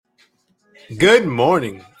Good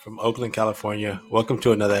morning from Oakland, California. Welcome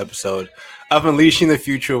to another episode of Unleashing the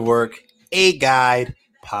Future of Work, a guide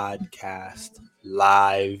podcast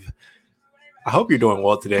live. I hope you're doing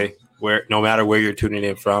well today, no matter where you're tuning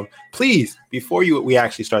in from. Please, before we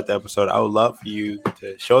actually start the episode, I would love for you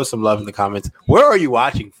to show us some love in the comments. Where are you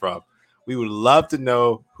watching from? We would love to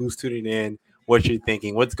know who's tuning in, what you're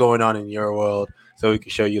thinking, what's going on in your world, so we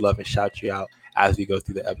can show you love and shout you out as we go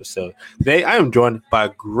through the episode. Today, I am joined by a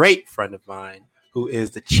great friend of mine who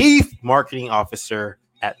is the Chief Marketing Officer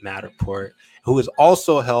at Matterport, who has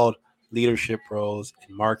also held leadership roles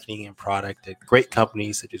in marketing and product at great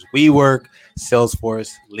companies such as WeWork,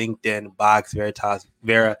 Salesforce, LinkedIn, Box, Veritas,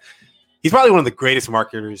 Vera. He's probably one of the greatest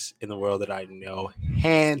marketers in the world that I know,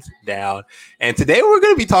 hands down. And today we're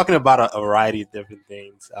going to be talking about a variety of different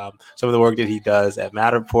things. Some of the work that he does at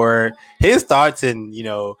Matterport, his thoughts and,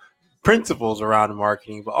 principles around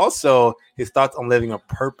marketing, but also his thoughts on living a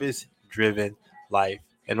purpose-driven life.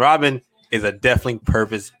 And Robin is a definitely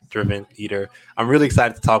purpose-driven leader. I'm really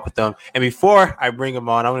excited to talk with them. And before I bring him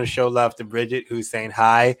on, I'm going to show love to Bridget, who's saying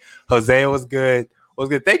hi. Jose was good.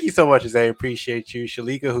 Thank you so much, Jose. Appreciate you.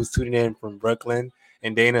 Shalika, who's tuning in from Brooklyn,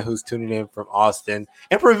 and Dana, who's tuning in from Austin,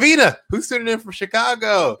 and Pravina, who's tuning in from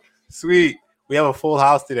Chicago. Sweet. We have a full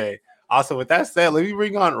house today. Also, with that said, let me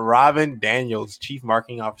bring on Robin Daniels, Chief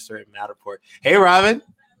Marketing Officer at Matterport. Hey, Robin.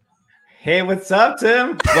 Hey, what's up,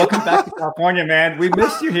 Tim? Welcome back to California, man. We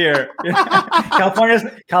missed you here.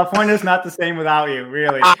 California's not the same without you,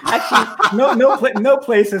 really. Actually, no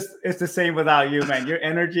place is the same without you, man. Your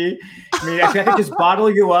energy. I mean, I could just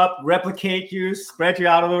bottle you up, replicate you, spread you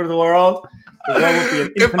out all over the world. The world would be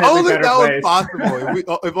an infinitely better place.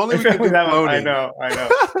 Possible. If only we could do floating. I know.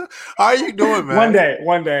 How are you doing, man?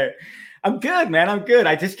 One day. I'm good, man. I'm good.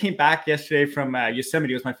 I just came back yesterday from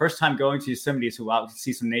Yosemite. It was my first time going to Yosemite to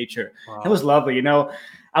see some nature. Wow. It was lovely.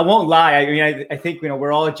 I won't lie. I think,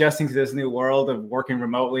 we're all adjusting to this new world of working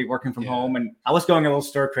remotely, working from home. And I was going a little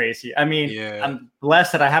stir crazy. I'm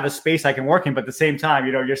blessed that I have a space I can work in, but at the same time,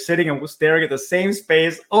 you're sitting and staring at the same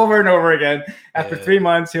space over and over again. After 3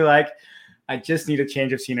 months, you're like, I just need a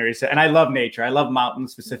change of scenery. And I love nature. I love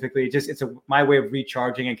mountains specifically. It's my way of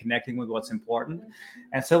recharging and connecting with what's important.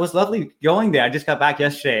 And so it was lovely going there. I just got back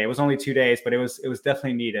yesterday. It was only 2 days, but it was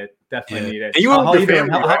definitely needed. Definitely needed. And you were with your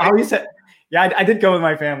family, right? How you said? Yeah, I did go with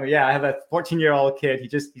my family. Yeah, I have a 14-year-old kid.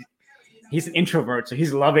 He's an introvert, so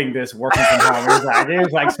he's loving this working from home.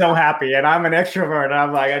 He's like so happy, and I'm an extrovert. And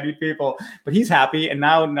I'm like, I need people, but he's happy. And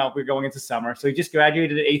now we're going into summer, so he just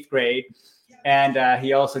graduated 8th grade. And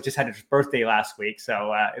he also just had his birthday last week.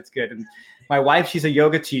 So it's good. And my wife, she's a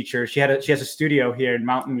yoga teacher. She has a studio here in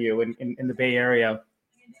Mountain View in the Bay Area.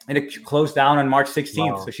 And it closed down on March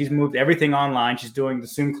 16th. Wow. So she's moved everything online. She's doing the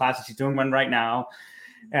Zoom classes. She's doing one right now.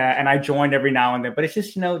 And I joined every now and then. But it's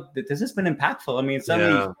just, this has been impactful.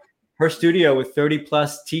 Suddenly her studio with 30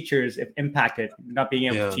 plus teachers impacted not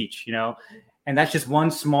being able to teach, And that's just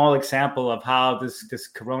one small example of how this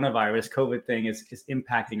coronavirus COVID thing is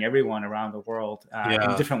impacting everyone around the world in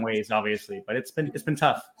different ways, obviously. But it's been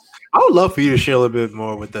tough. I would love for you to share a little bit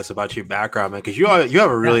more with us about your background, man, because you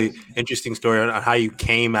have a really interesting story on how you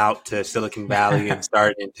came out to Silicon Valley and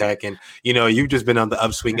started in tech, and you've just been on the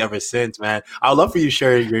upswing ever since, man. I would love for you to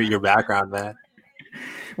share your background, man.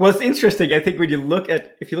 Well, it's interesting. I think if you look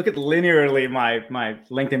at linearly my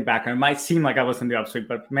LinkedIn background, it might seem like I was in the upswing,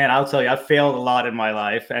 but man, I'll tell you, I've failed a lot in my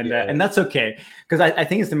life, and that's okay, because I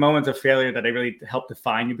think it's the moments of failure that really help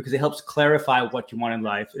define you, because it helps clarify what you want in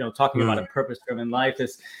life. Talking about a purpose-driven life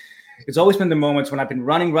it's always been the moments when I've been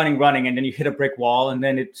running, and then you hit a brick wall, and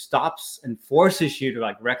then it stops and forces you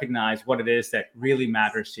to recognize what it is that really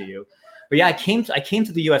matters to you. But yeah, I came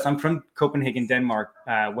to the U.S. I'm from Copenhagen, Denmark,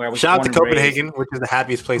 where I was. Shout out to Copenhagen, which is the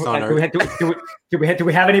happiest place on earth. Do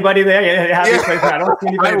we have anybody there? Yeah, happiest place. I don't see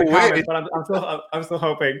anybody in the comments, but I'm still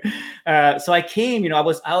hoping. So I came.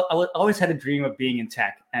 I always had a dream of being in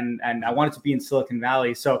tech, and I wanted to be in Silicon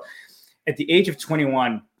Valley. So at the age of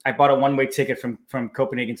 21, I bought a one-way ticket from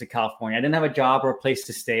Copenhagen to California. I didn't have a job or a place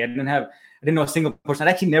to stay. I didn't know a single person.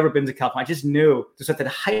 I'd actually never been to California. I just knew just at the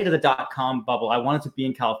height of the .com bubble, I wanted to be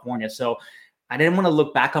in California. So I didn't want to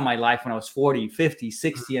look back on my life when I was 40, 50,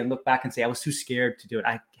 60 and look back and say I was too scared to do it.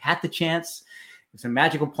 I had the chance. It was a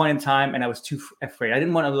magical point in time, and I was too afraid. I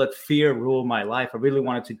didn't want to let fear rule my life. I really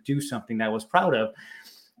wanted to do something that I was proud of.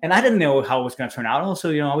 And I didn't know how it was going to turn out.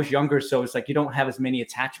 Also, I was younger, so it's like you don't have as many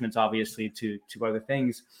attachments, obviously, to other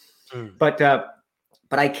things.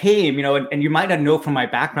 But I came, and you might not know from my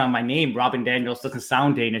background, my name, Robin Daniels, doesn't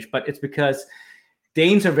sound Danish, but it's because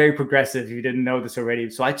Danes are very progressive. If you didn't know this already.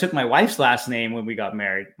 So I took my wife's last name when we got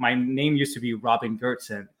married. My name used to be Robin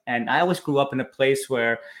Gertsen. And I always grew up in a place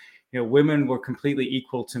where, women were completely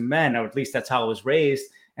equal to men, or at least that's how I was raised.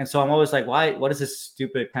 And so I'm always like, why? What is this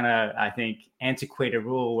stupid kind of, I think, antiquated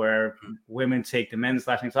rule where women take the men's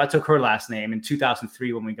last name? So I took her last name in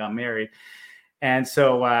 2003 when we got married. And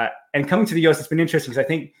so, and coming to the U.S., it's been interesting because I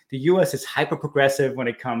think the U.S. is hyper progressive when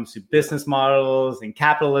it comes to business models and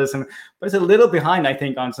capitalism, but it's a little behind, I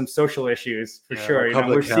think, on some social issues for sure.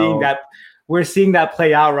 We're seeing that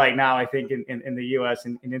play out right now, I think, in the U.S.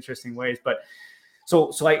 in interesting ways. But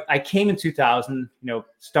so I came in 2000,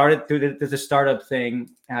 started through the startup thing.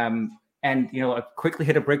 And, I quickly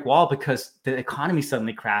hit a brick wall because the economy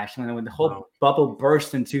suddenly crashed. And when the whole bubble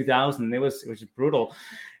burst in 2000, it was brutal.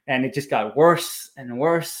 And it just got worse and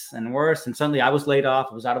worse and worse. And suddenly I was laid off.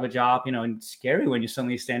 I was out of a job, and it's scary when you're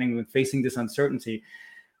suddenly standing and facing this uncertainty.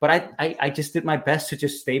 But I just did my best to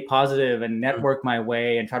just stay positive and network my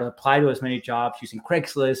way and try to apply to as many jobs using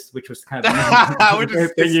Craigslist, which was kind of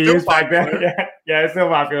the thing you used back then. Yeah, it's still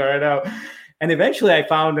popular, I know. And eventually I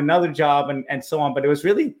found another job and so on. But it was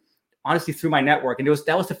really, honestly, through my network. And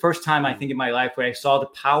that was the first time, I think, in my life where I saw the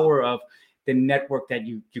power of the network that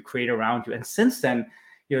you create around you. And since then,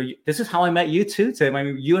 this is how I met you too, Tim. I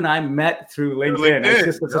mean, you and I met through LinkedIn. It's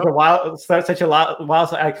just such a while.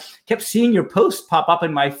 So I kept seeing your posts pop up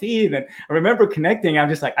in my feed, and I remember connecting. I'm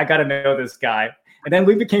just like, I got to know this guy. And then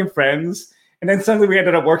we became friends. And then suddenly we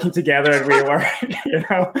ended up working together, and we were,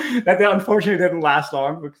 that unfortunately didn't last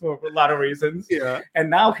long for a lot of reasons. Yeah. And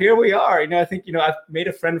now here we are. I think I've made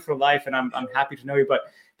a friend for life, and I'm happy to know you. But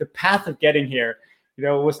the path of getting here,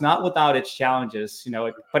 was not without its challenges,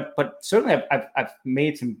 but certainly I've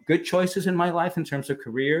made some good choices in my life in terms of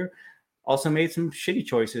career, also made some shitty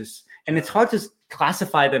choices. And it's hard to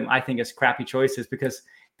classify them, I think, as crappy choices because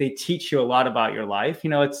they teach you a lot about your life.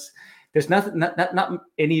 There's nothing, not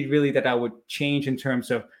any really that I would change in terms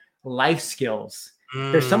of life skills.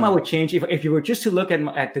 There's some I would change if you were just to look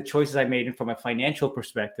at the choices I made from a financial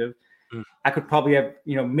perspective. I could probably have,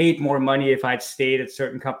 made more money if I'd stayed at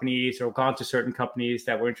certain companies or gone to certain companies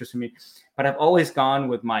that were interested in me. But I've always gone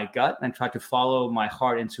with my gut and tried to follow my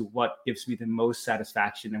heart into what gives me the most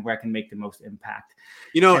satisfaction and where I can make the most impact.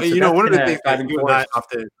 One of the things that you and I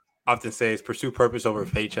often say is pursue purpose over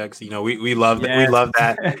paychecks. We love that. We love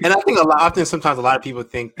that. And I think sometimes a lot of people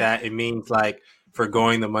think that it means like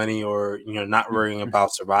forgoing the money or not worrying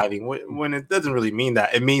about surviving when it doesn't really mean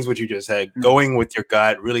that. It means what you just said, going with your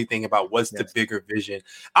gut, really thinking about what's the bigger vision.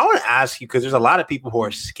 I want to ask you, because there's a lot of people who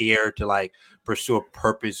are scared to like pursue a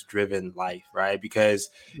purpose-driven life, right? Because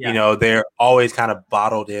they're always kind of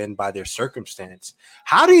bottled in by their circumstance.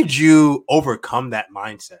 How did you overcome that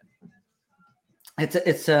mindset?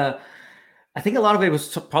 It's I think a lot of it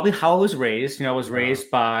was probably how I was raised. I was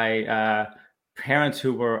raised by parents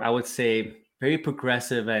who were, I would say, very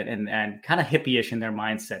progressive and kind of hippie-ish in their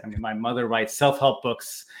mindset. I mean, my mother writes self-help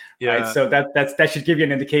books, right? So that should give you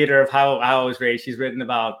an indicator of how I was raised. She's written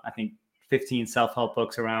about, I think, 15 self-help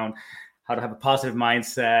books around how to have a positive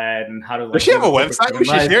mindset and how to. Does she have a website? We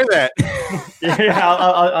should share that.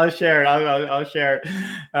 I'll share it. I'll share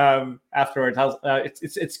it afterwards.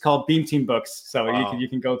 It's called Beam Team Books, so you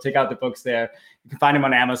can go take out the books there. You can find them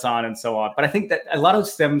on Amazon and so on. But I think that a lot of it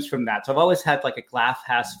stems from that. So I've always had like a glass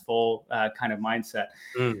half full kind of mindset.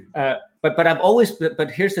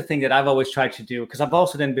 But here's the thing that I've always tried to do, because I've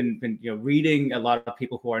also then been reading a lot of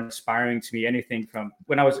people who are inspiring to me. Anything from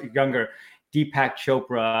when I was younger, Deepak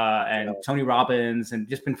Chopra and Tony Robbins, and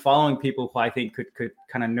just been following people who I think could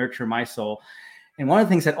kind of nurture my soul. And one of the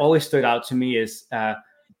things that always stood out to me is I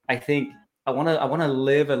think I want to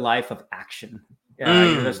live a life of action.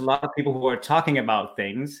 There's a lot of people who are talking about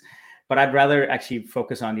things, but I'd rather actually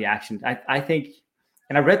focus on the action. I think,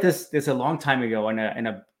 and I read this a long time ago in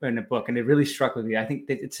a book, and it really struck with me. I think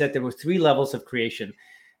that it said there were 3 levels of creation: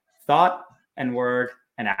 thought and word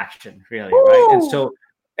and action, really, right? And so.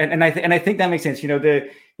 And I think that makes sense.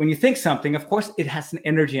 When you think something, of course, it has an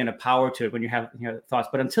energy and a power to it when you have thoughts.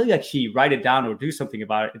 But until you actually write it down or do something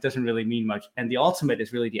about it, it doesn't really mean much. And the ultimate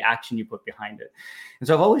is really the action you put behind it. And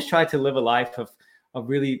so I've always tried to live a life of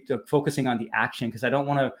really focusing on the action, because I don't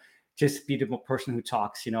want to just be the person who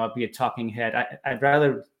talks. I'll be a talking head. I'd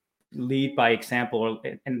rather lead by example,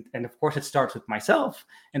 and of course it starts with myself,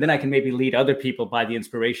 and then I can maybe lead other people by the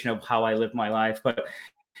inspiration of how I live my life. But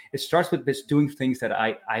it starts with just doing things that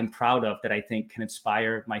I'm proud of, that I think can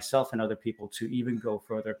inspire myself and other people to even go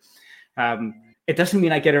further. It doesn't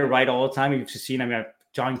mean I get it right all the time. You've seen, I've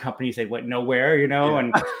joined companies that went nowhere,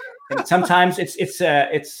 and sometimes it's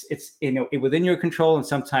within your control, and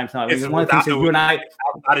sometimes not. One of the things that you and I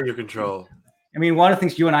out of your control. One of the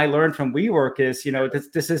things you and I learned from WeWork is,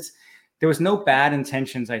 there was no bad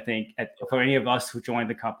intentions, I think, for any of us who joined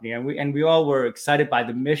the company. And we all were excited by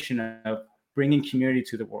the mission of bringing community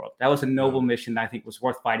to the world. That was a noble mission that I think was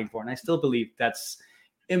worth fighting for. And I still believe that's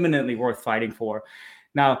imminently worth fighting for.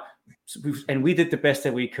 Now, we did the best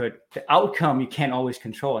that we could. The outcome you can't always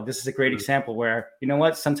control. And this is a great example where, you know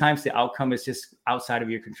what, sometimes the outcome is just outside of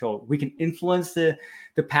your control. We can influence the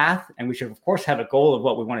path, and we should, of course, have a goal of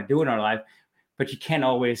what we want to do in our life, but you can't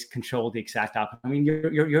always control the exact outcome. I mean,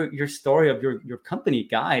 your story of your company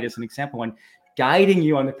Guide is an example when guiding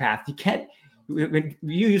you on the path. You can't, when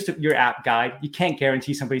you use your app Guide, you can't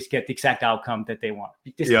guarantee somebody's get the exact outcome that they want.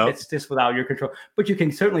 It's just without your control. But you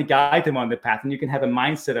can certainly guide them on the path, and you can have a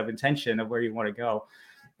mindset of intention of where you want to go.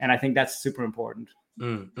 And I think that's super important.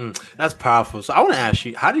 That's powerful. So I want to ask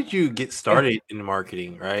you, how did you get started in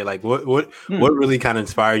marketing? Right, like what really kind of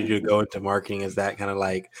inspired you to go into marketing? Is that kind of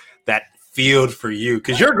like that field for you?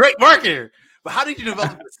 Because you're a great marketer, but how did you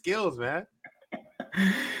develop the skills, man?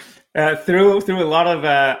 Through a lot of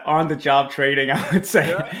on-the-job training, I would say.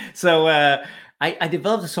 Yeah. So I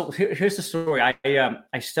developed. So here's the story.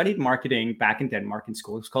 I studied marketing back in Denmark in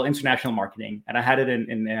school. It was called international marketing, and I had it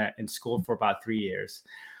in school for about 3 years.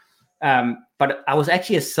 But I was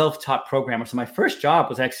actually a self-taught programmer. So my first job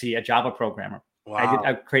was actually a Java programmer. Wow.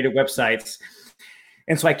 I created websites.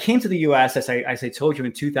 And so I came to the US, as I told you,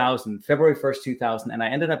 in 2000, February 1st, 2000, and I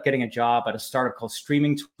ended up getting a job at a startup called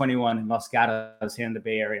Streaming 21 in Los Gatos here in the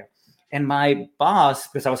Bay Area. And my boss,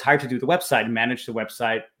 because I was hired to do the website, manage the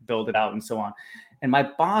website, build it out, and so on. And my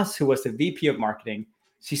boss, who was the VP of marketing,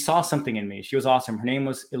 she saw something in me. She was awesome. Her name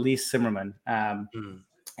was Elise Zimmerman.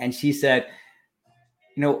 And she said,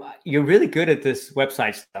 you know, you're really good at this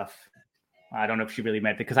website stuff. I don't know if she really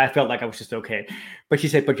meant it because I felt like I was just okay. But she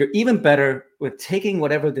said, but you're even better with taking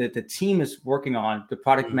whatever the team is working on, the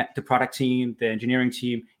product team, the engineering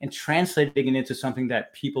team, and translating it into something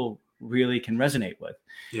that people really can resonate with.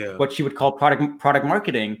 Yeah. What she would call product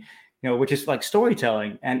marketing, you know, which is like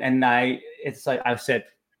storytelling. And I said,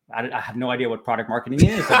 I have no idea what product marketing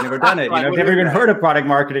is. I've never done it. I've never even heard of product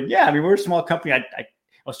marketing. Yeah, I mean, we're a small company. I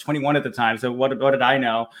was 21 at the time. So what did I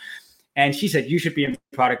know? And she said, you should be in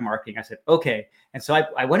product marketing. I said, okay. And so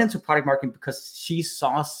I went into product marketing because she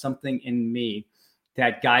saw something in me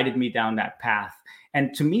that guided me down that path.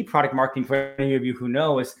 And to me, product marketing, for any of you who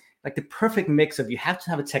know, is like the perfect mix of you have to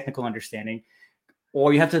have a technical understanding,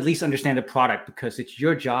 or you have to at least understand the product, because it's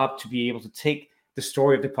your job to be able to take the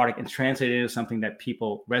story of the product and translate it into something that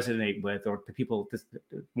people resonate with or the people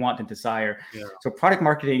want and desire. Yeah. So product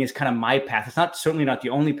marketing is kind of my path. It's certainly not the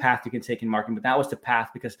only path you can take in marketing, but that was the path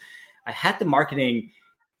because I had the marketing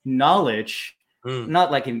knowledge, but not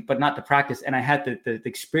the practice. And I had the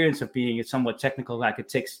experience of being somewhat technical that I could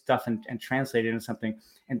take stuff and translate it into something.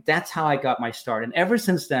 And that's how I got my start. And ever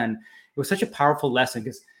since then, it was such a powerful lesson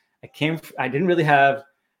because I didn't really have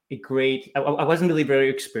I wasn't really very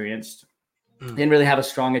experienced. Didn't really have a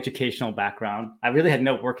strong educational background. I really had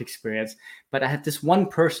no work experience, but I had this one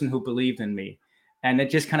person who believed in me, and it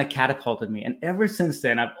just kind of catapulted me. And ever since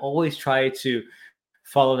then, I've always tried to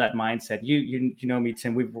follow that mindset. You know me,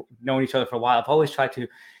 Tim. We've known each other for a while. I've always tried to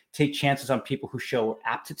take chances on people who show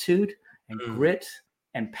aptitude and grit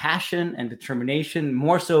and passion and determination,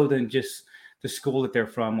 more so than just the school that they're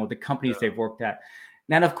from or the companies they've worked at.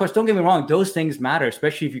 Now, of course, don't get me wrong, those things matter,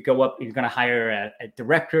 especially if you go up, you're going to hire a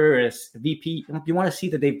director, a VP. You want to see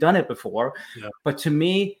that they've done it before. Yeah. But to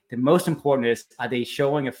me, the most important is, are they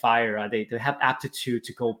showing a fire? Do they have aptitude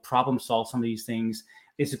to go problem solve some of these things?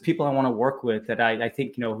 Is the people I want to work with that I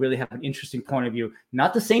think, really have an interesting point of view,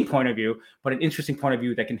 not the same point of view, but an interesting point of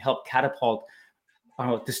view that can help catapult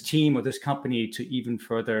this team or this company to even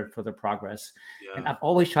further progress. Yeah. And I've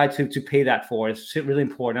always tried to pay that forward. It's really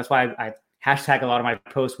important. That's why I hashtag a lot of my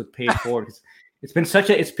posts with paid forward. It's been such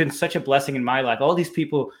a blessing in my life. All these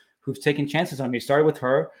people who've taken chances on me, started with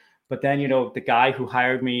her, but then, the guy who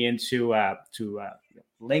hired me into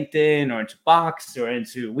LinkedIn or into Box or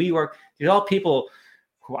into WeWork, these are all people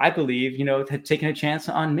who I believe, have taken a chance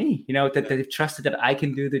on me, that they've trusted that I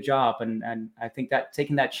can do the job. And I think that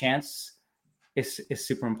taking that chance is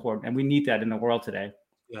super important. And we need that in the world today.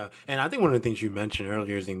 Yeah. And I think one of the things you mentioned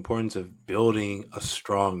earlier is the importance of building a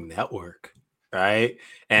strong network, right?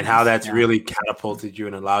 And how that's really catapulted you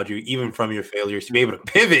and allowed you, even from your failures, to be able to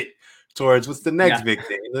pivot towards what's the next big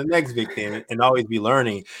thing, and always be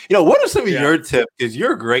learning. What are some of your tips? Because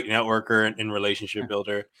you're a great networker and relationship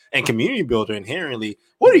builder and community builder inherently.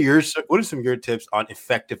 What are some of your tips on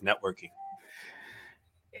effective networking?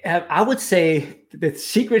 I would say the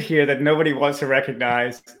secret here that nobody wants to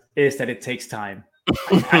recognize is that it takes time.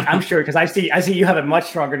 I'm sure, because I see you have a much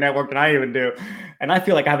stronger network than I even do, and I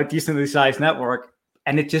feel like I have a decently sized network.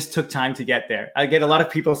 And it just took time to get there. I get a lot of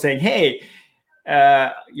people saying, hey,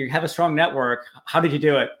 you have a strong network. How did you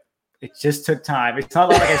do it? It just took time. It's not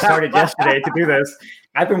like I started yesterday to do this.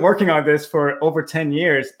 I've been working on this for over 10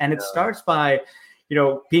 years. And it starts by,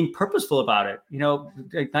 being purposeful about it,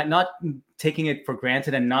 not taking it for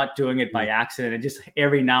granted and not doing it by accident and just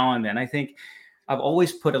every now and then. I think I've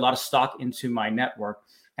always put a lot of stock into my network.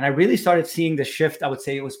 And I really started seeing the shift. I would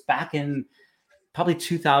say it was back in probably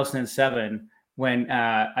 2007 when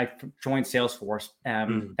I joined Salesforce.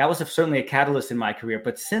 That was certainly a catalyst in my career.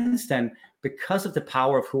 But since then, because of the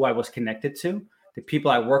power of who I was connected to, the people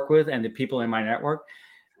I work with and the people in my network,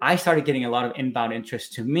 I started getting a lot of inbound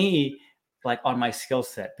interest to me, like on my skill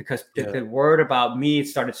set, because the word about me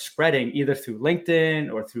started spreading either through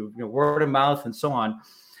LinkedIn or through word of mouth and so on.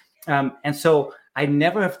 And so I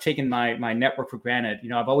never have taken my network for granted.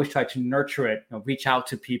 I've always tried to nurture it, reach out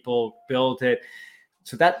to people, build it.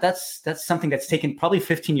 So that's something that's taken probably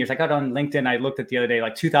 15 years. I got on LinkedIn. I looked at the other day,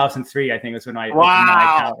 like 2003, I think was when I opened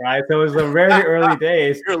my account, right? So it was the very early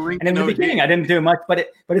days. And in the beginning, I didn't do much, but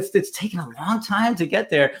it's taken a long time to get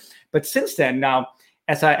there. But since then, now,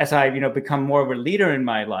 as I become more of a leader in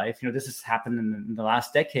my life, this has happened in the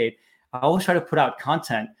last decade. I always try to put out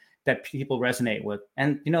content that people resonate with.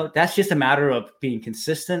 And, that's just a matter of being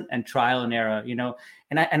consistent and trial and error,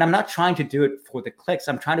 and I'm not trying to do it for the clicks.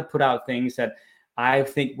 I'm trying to put out things that I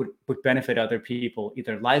think would benefit other people,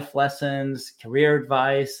 either life lessons, career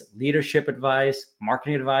advice, leadership advice,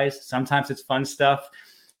 marketing advice. Sometimes it's fun stuff,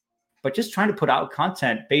 but just trying to put out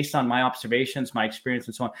content based on my observations, my experience,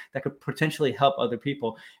 and so on, that could potentially help other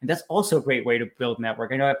people. And that's also a great way to build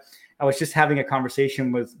network. I was just having a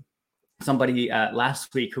conversation with somebody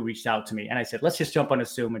last week who reached out to me, and I said, let's just jump on a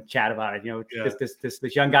Zoom and chat about it.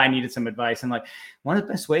 This young guy needed some advice. And like, one of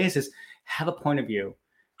the best ways is have a point of view,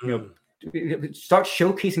 start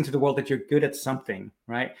showcasing to the world that you're good at something,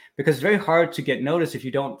 right? Because it's very hard to get noticed if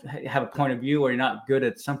you don't have a point of view or you're not good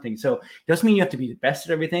at something. So it doesn't mean you have to be the best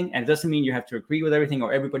at everything, and it doesn't mean you have to agree with everything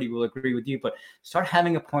or everybody will agree with you, but start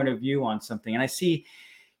having a point of view on something. And I see,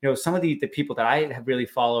 some of the people that I have really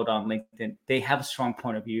followed on LinkedIn, they have a strong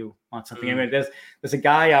point of view on something. I mean, there's a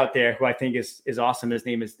guy out there who I think is awesome. His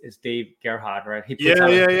name is Dave Gerhardt, right? He puts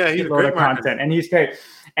out he's a great content, and he's great.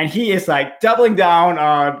 And he is like doubling down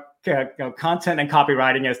on content and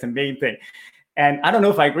copywriting as the main thing. And I don't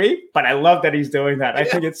know if I agree, but I love that he's doing that. I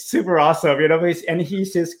think it's super awesome,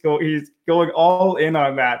 he's going all in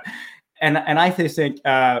on that. And I think,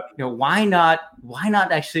 why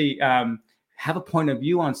not actually have a point of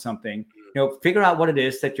view on something, figure out what it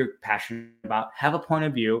is that you're passionate about, have a point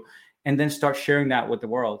of view, and then start sharing that with the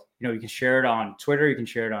world. You can share it on Twitter, you can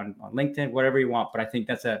share it on LinkedIn, whatever you want. But I think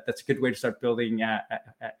that's a good way to start building a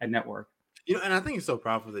network. And I think it's so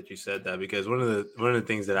powerful that you said that, because one of the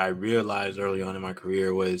things that I realized early on in my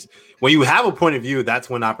career was when you have a point of view, that's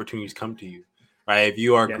when opportunities come to you, right? If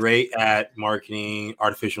you are great at marketing,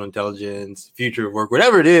 artificial intelligence, future of work,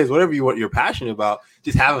 whatever it is, whatever you're passionate about,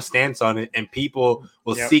 just have a stance on it, and people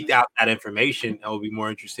will seek out that information and will be more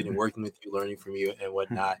interested in working with you, learning from you, and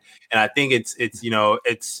whatnot. And I think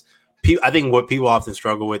I think what people often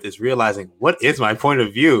struggle with is realizing, what is my point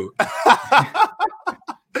of view?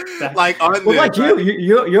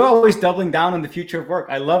 You're always doubling down on the future of work.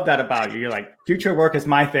 I love that about you. You're like, future work is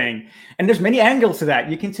my thing. And there's many angles to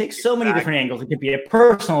that. You can take so many different angles. It could be a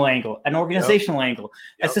personal angle, an organizational angle,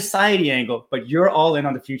 a society angle, but you're all in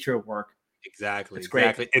on the future of work. Exactly. It's great.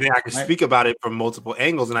 Exactly. And I can speak about it from multiple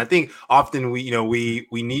angles. And I think often we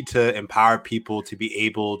need to empower people to be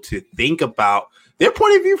able to think about their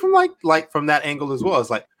point of view from from that angle as well.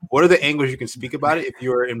 It's like, what are the angles you can speak about it? If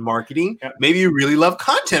you're in marketing, maybe you really love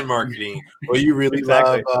content marketing, or you really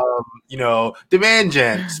love, demand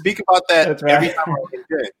gen. Speak about that every time I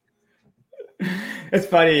LinkedIn. It's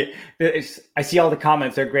funny. I see all the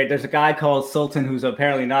comments. They're great. There's a guy called Sultan who's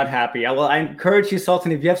apparently not happy. I encourage you,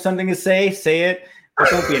 Sultan, if you have something to say it.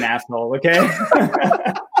 But don't be an asshole, okay?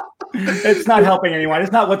 It's not helping anyone.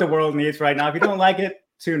 It's not what the world needs right now. If you don't like it,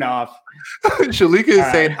 tune off. Shalika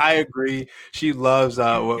is saying, I agree. She loves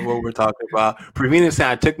what we're talking about. Pravina is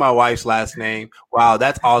saying, I took my wife's last name. Wow,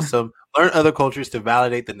 that's awesome. Learn other cultures to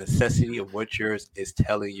validate the necessity of what yours is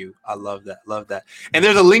telling you. I love that. Love that. And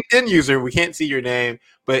there's a LinkedIn user. We can't see your name,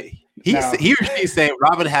 but he or she is saying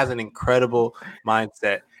Robin has an incredible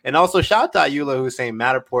mindset. And also shout out to Ayula, who's saying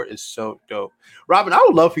Matterport is so dope. Robin, I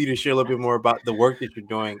would love for you to share a little bit more about the work that you're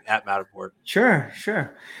doing at Matterport. Sure.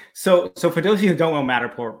 So for those of you who don't know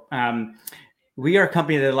Matterport, we are a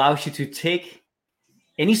company that allows you to take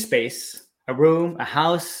any space, a room, a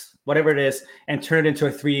house, whatever it is, and turn it into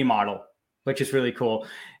a 3D model, which is really cool.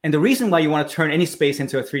 And the reason why you want to turn any space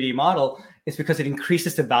into a 3D model It's because it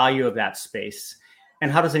increases the value of that space.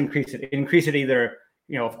 And how does it increase it? It increases it either,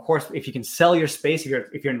 of course, if you can sell your space,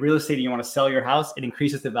 if you're in real estate and you want to sell your house, it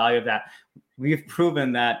increases the value of that. We've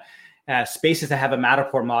proven that spaces that have a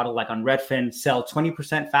Matterport model, like on Redfin, sell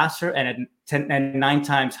 20% faster and at 9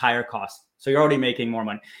 times higher cost. So you're already making more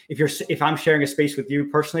money. If I'm sharing a space with you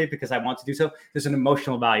personally because I want to do so, there's an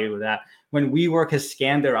emotional value of that. When WeWork has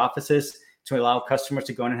scanned their offices to allow customers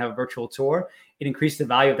to go in and have a virtual tour, it increased the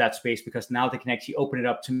value of that space because now they can actually open it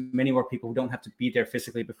up to many more people who don't have to be there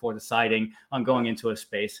physically before deciding on going into a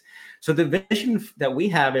space. So the vision that we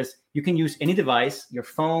have is you can use any device, your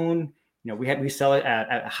phone. We sell it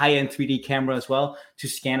at a high-end 3D camera as well to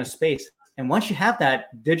scan a space. And once you have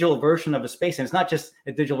that digital version of a space, and it's not just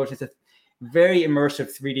a digital version, it's a very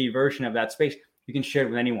immersive 3D version of that space, you can share it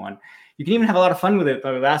with anyone. You can even have a lot of fun with it.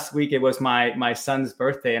 Last week, it was my son's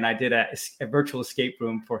birthday, and I did a virtual escape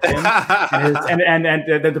room for him and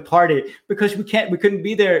the party, because we couldn't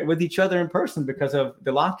be there with each other in person because of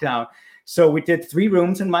the lockdown. So we did 3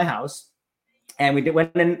 rooms in my house. And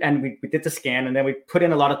went in and we did the scan, and then we put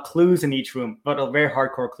in a lot of clues in each room, but very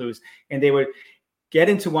hardcore clues. And they would get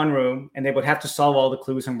into one room and they would have to solve all the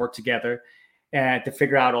clues and work together to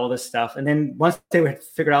figure out all this stuff. And then once they would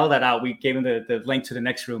figure all that out, we gave them the link to the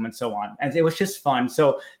next room and so on. And it was just fun.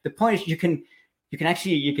 So the point is you could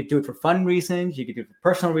do it for fun reasons. You could do it for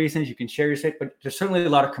personal reasons. You can share your space, but there's certainly a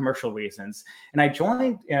lot of commercial reasons. And I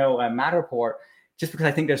joined, Matterport just because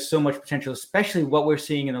I think there's so much potential, especially what we're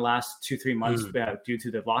seeing in the last 2-3 months due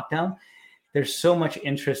to the lockdown. There's so much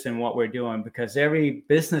interest in what we're doing because every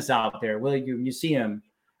business out there, whether you're a museum,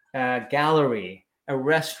 a gallery, a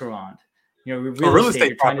restaurant, real estate,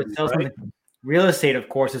 you're trying to sell something. Real estate, of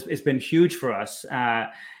course, has been huge for us.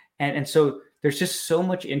 And so there's just so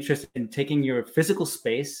much interest in taking your physical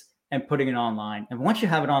space and putting it online. And once you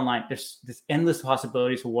have it online, there's endless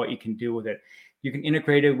possibilities for what you can do with it. You can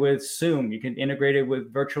integrate it with Zoom. You can integrate it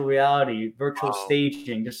with virtual reality, virtual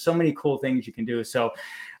staging. There's so many cool things you can do. So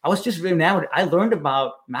I was just really enamored. I learned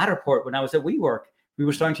about Matterport when I was at WeWork. We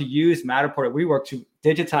were starting to use Matterport at WeWork to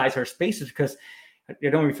digitize our spaces because I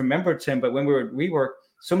don't even remember, Tim, but when we were at WeWork,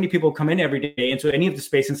 so many people come in every day into any of the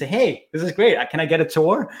space and say, hey, this is great. Can I get a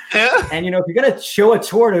tour? Yeah. And, if you're going to show a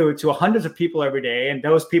tour to hundreds of people every day, and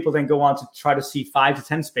those people then go on to try to see 5 to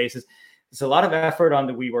 10 spaces, it's a lot of effort on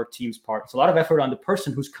the WeWork team's part. It's a lot of effort on the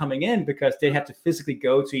person who's coming in because they have to physically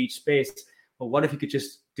go to each space. Well, what if you could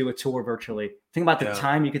just do a tour virtually? Think about the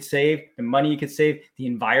time you could save, the money you could save, the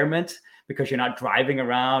environment, because you're not driving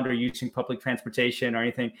around or using public transportation or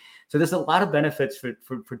anything. So there's a lot of benefits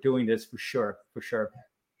for doing this for sure.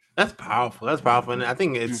 That's powerful. And I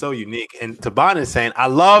think it's so unique. And Taban is saying, I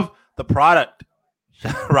love the product.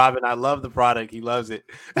 Robin, I love the product. He loves it.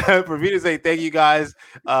 Pravina saying, thank you guys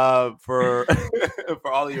for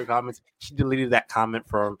for all of your comments. She deleted that comment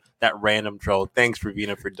from that random troll. Thanks,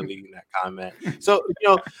 Pravina, for deleting that comment. So,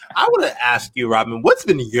 I want to ask you, Robin, what's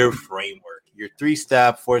been your framework, your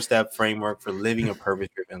 3-step, 4-step framework for living a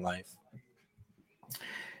purpose-driven life?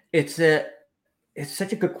 It's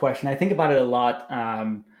such a good question. I think about it a lot.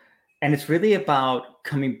 And it's really about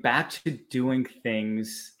coming back to doing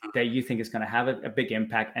things that you think is going to have a big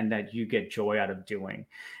impact and that you get joy out of doing.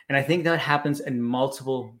 And I think that happens in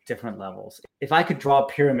multiple different levels. If I could draw a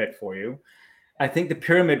pyramid for you, I think the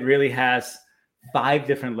pyramid really has 5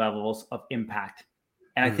 different levels of impact.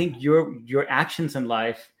 And I think your actions in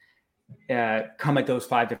life come at those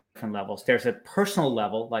 5 different levels. There's a personal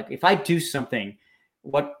level, like if I do something,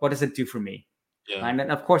 what does it do for me? Yeah. And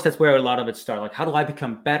of course, that's where a lot of it starts. Like, how do I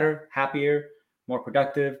become better, happier, more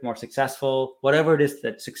productive, more successful, whatever it is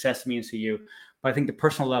that success means to you. But I think the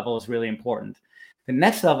personal level is really important. The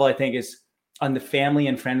next level, I think, is on the family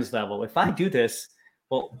and friends level. If I do this,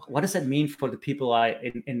 well, what does that mean for the people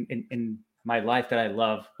in my life that I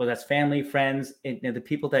love? Well, that's family, friends, and the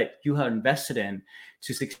people that you have invested in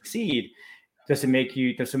to succeed. Does it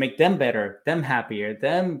make them better, them happier,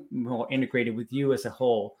 them more integrated with you as a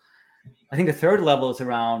whole? I think the third level is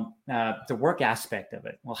around the work aspect of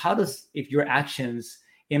it. Well, if your actions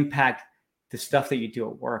impact the stuff that you do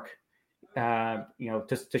at work,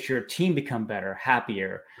 does your team become better,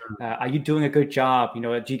 happier? Are you doing a good job?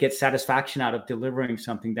 Do you get satisfaction out of delivering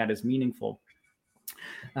something that is meaningful?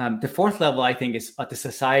 The fourth level, I think, is at the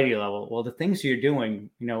society level. Well, the things you're doing,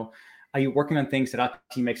 are you working on things that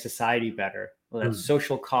actually make society better? Well, that's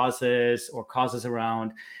social causes or causes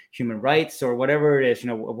around human rights or whatever it is.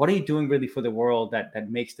 What are you doing really for the world that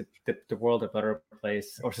makes the world a better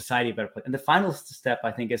place or society a better place? And the final step,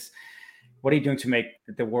 I think, is what are you doing to make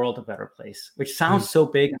the world a better place? Which sounds so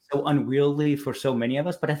big and so unwieldy for so many of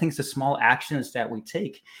us, but I think it's the small actions that we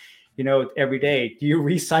take. every day? Do you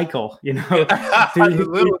recycle? Do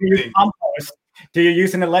you compost? Do you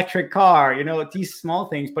use an electric car? These small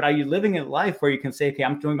things, but are you living a life where you can say, okay,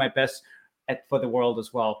 I'm doing my best for the world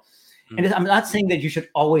as well? Mm-hmm. And I'm not saying that you should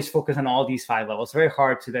always focus on all these 5 levels. It's very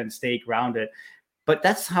hard to then stay grounded. But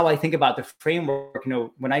that's how I think about the framework.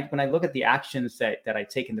 When I look at the actions that I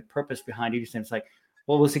take and the purpose behind each of them, it's like,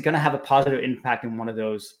 well, was it going to have a positive impact in one of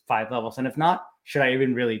those 5 levels? And if not, should I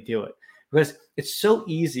even really do it? Because it's so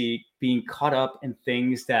easy being caught up in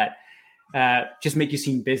things that just make you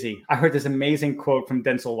seem busy. I heard this amazing quote from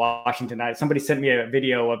Denzel Washington. Somebody sent me a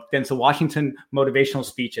video of Denzel Washington motivational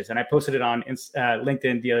speeches, and I posted it on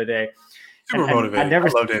LinkedIn the other day. Super motivating. I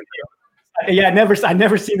loved it. Yeah, I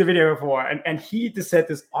never seen the video before, and he just said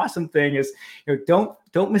this awesome thing is,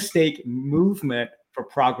 don't mistake movement for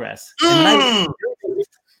progress. And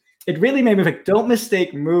it really made me think, don't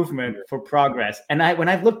mistake movement for progress. And when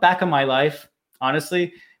I've looked back on my life,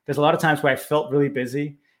 honestly, there's a lot of times where I felt really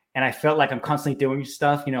busy and I felt like I'm constantly doing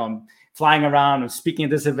stuff. I'm flying around, I'm speaking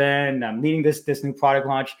at this event, I'm leading this new product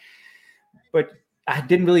launch, but I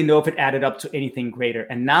didn't really know if it added up to anything greater.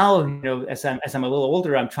 And now, as I'm a little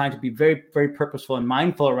older, I'm trying to be very, very purposeful and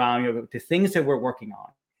mindful around the things that we're working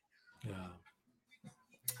on. Yeah.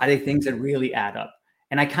 Are they things that really add up?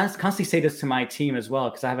 And I constantly say this to my team as well,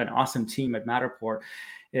 because I have an awesome team at Matterport,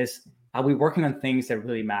 is are we working on things that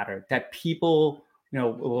really matter, that people,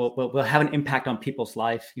 will have an impact on people's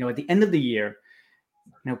life? At the end of the year,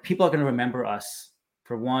 people are going to remember us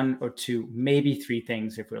for 1 or 2, maybe 3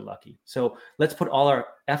 things if we're lucky. So let's put all our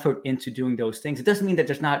effort into doing those things. It doesn't mean that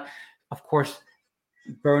there's not, of course,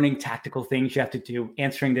 burning tactical things you have to do,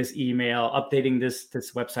 answering this email, updating this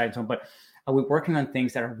website and so on, but are we working on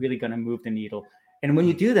things that are really going to move the needle? And when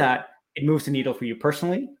you do that, it moves the needle for you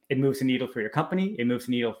personally, it moves the needle for your company, it moves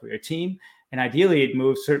the needle for your team, and ideally it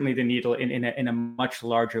moves certainly the needle in a much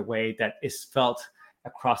larger way that is felt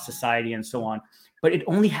across society and so on. But it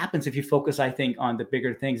only happens if you focus, I think, on the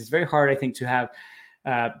bigger things. It's very hard, I think, to have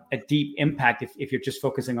a deep impact if you're just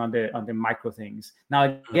focusing on the micro things.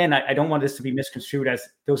 Now, again, I don't want this to be misconstrued as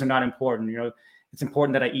those are not important. It's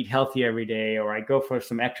important that I eat healthy every day, or I go for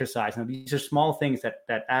some exercise. Now, these are small things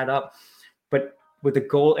that add up, but with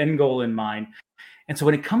the end goal in mind. And so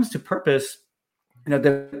when it comes to purpose,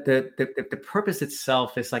 the purpose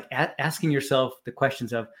itself is like asking yourself the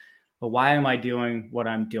questions of, well, why am I doing what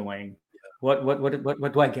I'm doing? What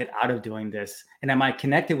do I get out of doing this? And am I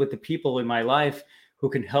connected with the people in my life who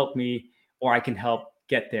can help me, or I can help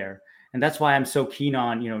get there? And that's why I'm so keen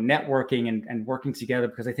on, networking and working together,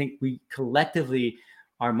 because I think we collectively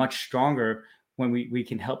are much stronger when we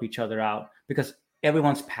can help each other out, because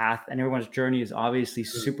everyone's path and everyone's journey is obviously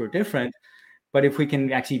super different. But if we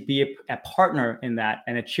can actually be a partner in that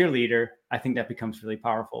and a cheerleader, I think that becomes really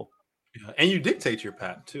powerful. Yeah, and you dictate your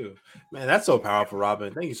path too. Man, that's so powerful,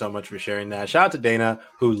 Robin. Thank you so much for sharing that. Shout out to Dana,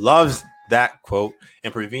 who loves that quote,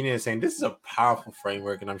 and Pravina is saying this is a powerful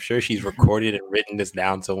framework, and I'm sure she's recorded and written this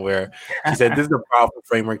down somewhere. She said this is a powerful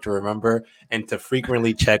framework to remember and to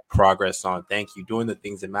frequently check progress on. Thank you. Doing the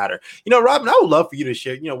things that matter. Robin, I would love for you to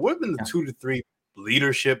share, what have been the 2 to 3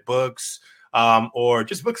 leadership books, or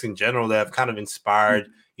just books in general that have kind of inspired,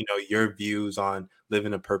 your views on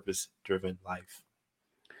living a purpose-driven life?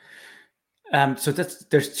 So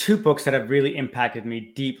there's 2 books that have really impacted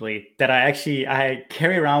me deeply that I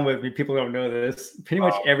carry around with me. People don't know this pretty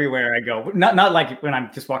much everywhere I go. Not like when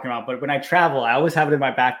I'm just walking around, but when I travel, I always have it in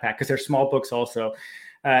my backpack because they're small books also.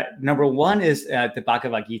 Number 1 is the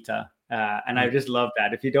Bhagavad Gita. And I just love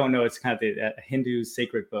that. If you don't know, it's kind of the Hindu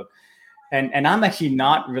sacred book. And I'm actually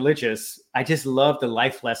not religious. I just love the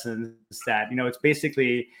life lessons that, it's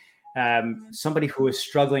basically somebody who is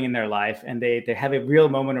struggling in their life, and they have a real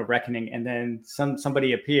moment of reckoning, and then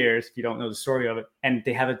somebody appears, if you don't know the story of it, and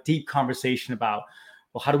they have a deep conversation about,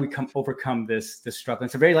 well, how do we overcome this struggle?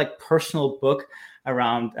 It's a very personal book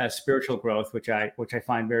around spiritual growth, which I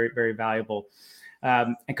find very, very valuable.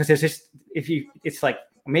 And because there's just, it's like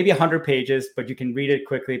maybe 100 pages, but you can read it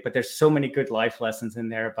quickly, but there's so many good life lessons in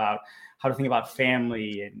there about how to think about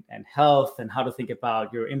family and health, and how to think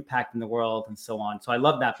about your impact in the world and so on. So I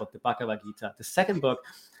love that book, the Bhagavad Gita. The second book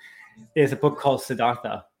is a book called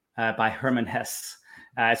Siddhartha by Hermann Hesse.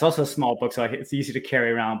 It's also a small book, so it's easy to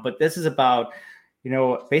carry around. But this is about,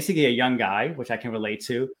 basically a young guy, which I can relate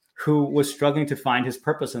to, who was struggling to find his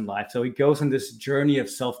purpose in life. So he goes on this journey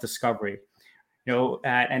of self-discovery,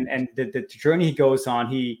 and the journey he goes on,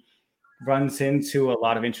 he runs into a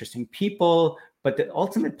lot of interesting people. But the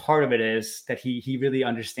ultimate part of it is that he really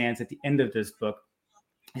understands at the end of this book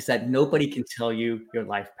is that nobody can tell you your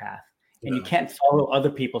life path. And you can't follow other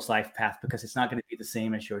people's life path because it's not going to be the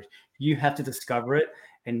same as yours. You have to discover it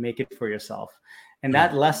and make it for yourself. And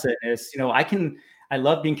that lesson is, I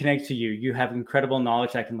love being connected to you. You have incredible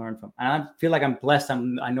knowledge I can learn from. And I feel like I'm blessed.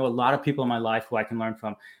 I know a lot of people in my life who I can learn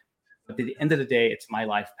from. But at the end of the day, it's my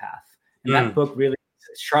life path. And that book really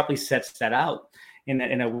sharply sets that out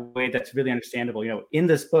in a way that's really understandable. In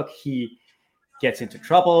this book, he gets into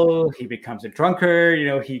trouble. He becomes a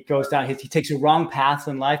drunkard. He goes down, he takes the wrong paths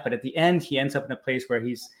in life. But at the end, he ends up in a place where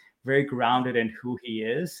he's very grounded in who he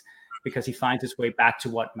is, because he finds his way back to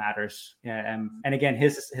what matters. And again,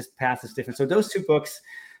 his path is different. So those two books,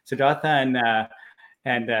 Siddhartha and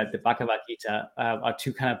the Bhagavad Gita, are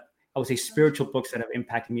two kind of, I would say, spiritual books that have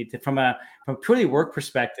impacted me. From a purely work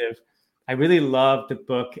perspective, I really love the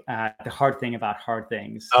book, The Hard Thing About Hard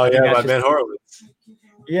Things. Oh, yeah, by Ben Horowitz.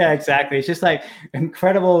 Yeah, exactly. It's just like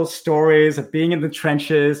incredible stories of being in the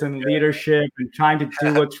trenches and leadership and trying to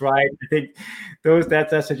do what's right. I think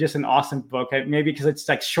that's just an awesome book. Maybe because it's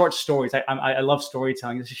like short stories. I love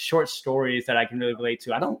storytelling. It's just short stories that I can really relate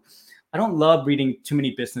to. I don't love reading too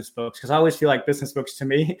many business books, because I always feel like business books, to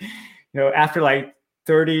me, after like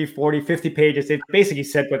 30, 40, 50 pages, they basically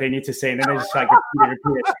said what they need to say, and then they just like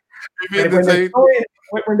repeat it.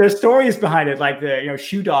 When there's stories behind it, like the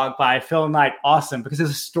Shoe Dog by Phil Knight, awesome, because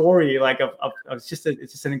there's a story like of it's just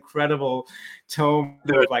an incredible tome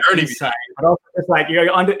of like insight, but also it's like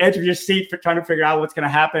you're on the edge of your seat for trying to figure out what's going to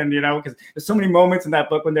happen, because there's so many moments in that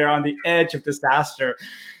book when they're on the edge of disaster.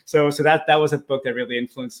 So that was a book that really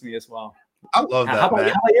influenced me as well. I love that.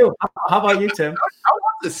 How about you, Tim? I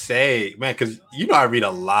want to say, man, because I read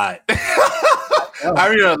a lot. I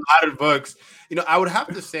read a lot of books. I would have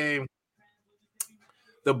to say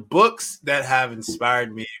the books that have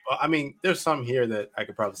inspired me. Well, I mean, there's some here that I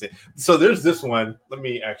could probably say. So there's this one. Let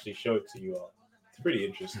me actually show it to you all. It's pretty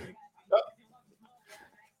interesting.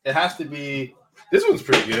 It has to be. This one's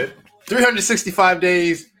pretty good. 365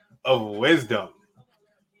 Days of Wisdom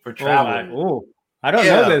for traveling. Oh, I don't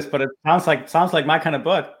know this, but it sounds like my kind of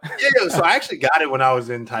book. Yeah, so I actually got it when I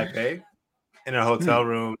was in Taipei in a hotel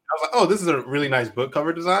room. I was like, oh, this is a really nice book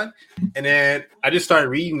cover design. And then I just started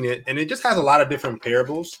reading it, and it just has a lot of different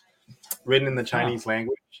parables written in the Chinese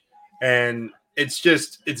language. And it's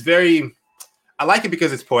very, I like it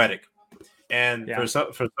because it's poetic. And for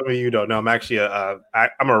some of you who don't know, I'm actually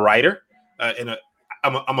I'm a writer, I'm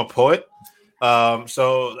a poet.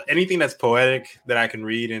 So anything that's poetic that I can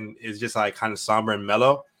read and is just like kind of somber and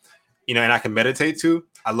mellow, and I can meditate to,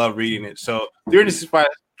 I love reading it. So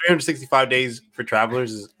 365 Days for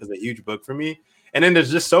Travelers is a huge book for me. And then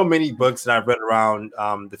there's just so many books that I've read around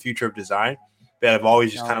the future of design that have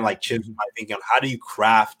always just kind of like chiseled my thinking on how do you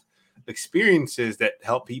craft experiences that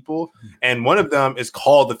help people. And one of them is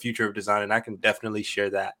called The Future of Design, and I can definitely share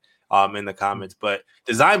that in the comments. But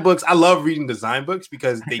design books, I love reading design books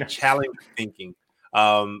because they challenge thinking.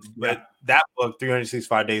 But that book,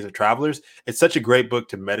 365 Days of Travelers, it's such a great book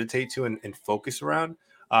to meditate to and focus around.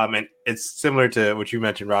 And it's similar to what you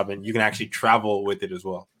mentioned, Robin. You can actually travel with it as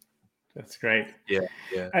well. That's great. Yeah.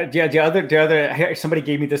 The other. Somebody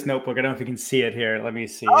gave me this notebook. I don't know if you can see it here. Let me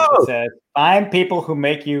see. It says, "Find people who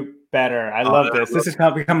make you better." I love this. This is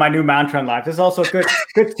going to become my new mantra in life. This is also a good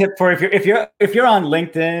tip for if you're on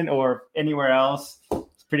LinkedIn or anywhere else.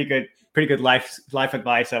 It's pretty good life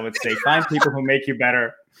advice, I would say. Find people who make you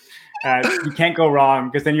better. You can't go wrong,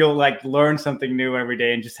 because then you'll like learn something new every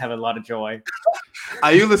day and just have a lot of joy.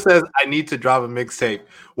 Ayula says, I need to drop a mixtape.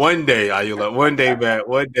 One day, Ayula. One day, man.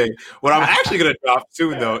 One day. What I'm actually going to drop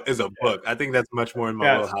soon, though, is a book. I think that's much more in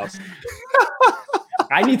my wheelhouse.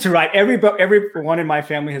 I need to write every book. Everyone in my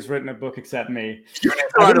family has written a book except me.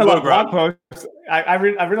 I've written a lot of blog posts. I've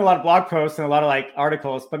written a lot of blog posts and a lot of like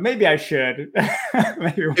articles, but maybe I should.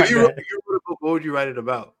 Maybe if you wrote a book, what would you write it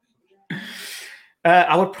about?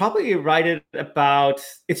 I would probably write it about.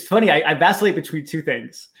 It's funny. I vacillate between two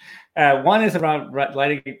things. One is around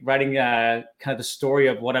writing kind of the story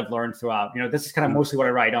of what I've learned throughout. This is kind of mostly what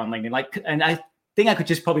I write on LinkedIn. And I think I could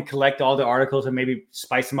just probably collect all the articles and maybe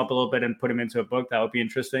spice them up a little bit and put them into a book. That would be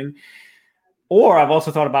interesting. Or I've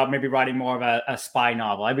also thought about maybe writing more of a spy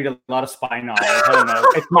novel. I read a lot of spy novels. I don't know.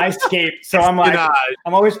 It's my escape. So I'm like,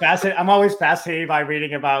 I'm always fascinated by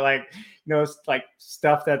reading about like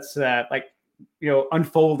stuff that's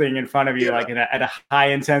unfolding in front of you, like at a high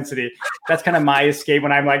intensity. That's kind of my escape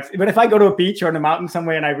when I'm like, but if I go to a beach or on a mountain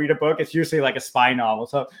somewhere and I read a book, it's usually like a spy novel.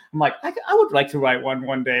 So I'm like, I would like to write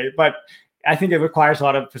one day, but I think it requires a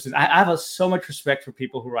lot of persistence. I have so much respect for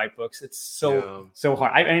people who write books. It's so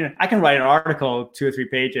hard. I mean, I can write an article 2 or 3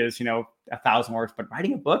 pages, 1,000 words, but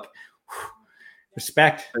writing a book,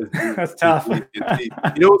 Respect. That's tough. You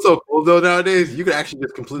know what's so cool though nowadays? You can actually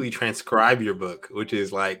just completely transcribe your book, which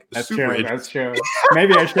is like that's super true. That's true.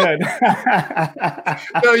 Maybe I should.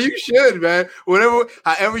 No, you should, man.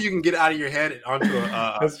 However you can get out of your head and onto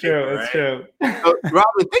a that's true. Right? That's true. So,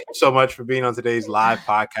 Robin, thank you so much for being on today's live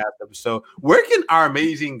podcast episode. Where can our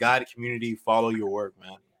amazing guide community follow your work,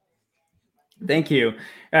 man? Thank you.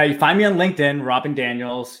 You find me on LinkedIn, Robin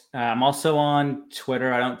Daniels. I'm also on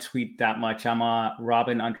Twitter. I don't tweet that much. I'm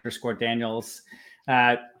Robin_Daniels.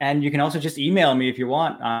 And you can also just email me if you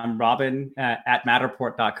want. I'm Robin at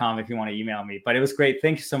Matterport.com if you want to email me. But it was great.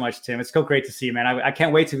 Thank you so much, Tim. It's so great to see you, man. I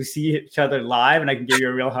can't wait to see each other live and I can give you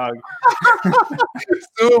a real hug.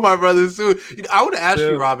 Soon, my brother, soon. I want to ask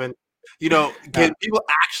you, Robin, can people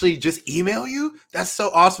actually just email you? That's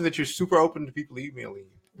so awesome that you're super open to people emailing you.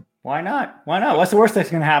 Why not? What's the worst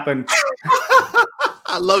that's going to happen?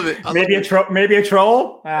 I love it. Maybe a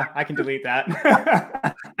troll. I can delete that.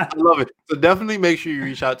 I love it. So definitely make sure you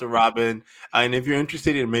reach out to Robin. And if you're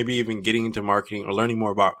interested in maybe even getting into marketing or learning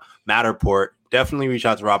more about Matterport, definitely reach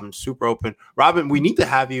out to Robin. Super open. Robin, we need to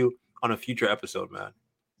have you on a future episode, man.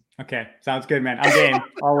 Okay. Sounds good, man. I'm game.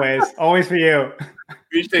 Always for you.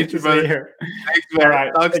 Appreciate you, brother. Thanks, man. All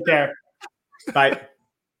right. Take care. Bye.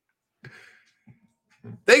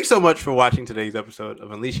 Thanks so much for watching today's episode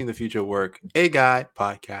of Unleashing the Future of Work, a Guide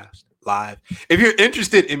podcast live. If you're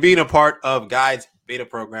interested in being a part of Guide's beta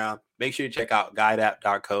program, make sure you check out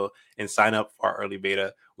guideapp.co and sign up for our early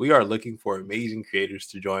beta. We are looking for amazing creators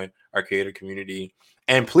to join our creator community.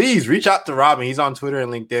 And please reach out to Robin. He's on Twitter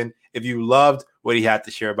and LinkedIn if you loved what he had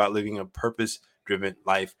to share about living a purpose-driven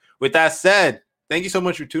life. With that said, thank you so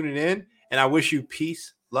much for tuning in, and I wish you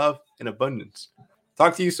peace, love, and abundance.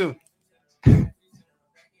 Talk to you soon.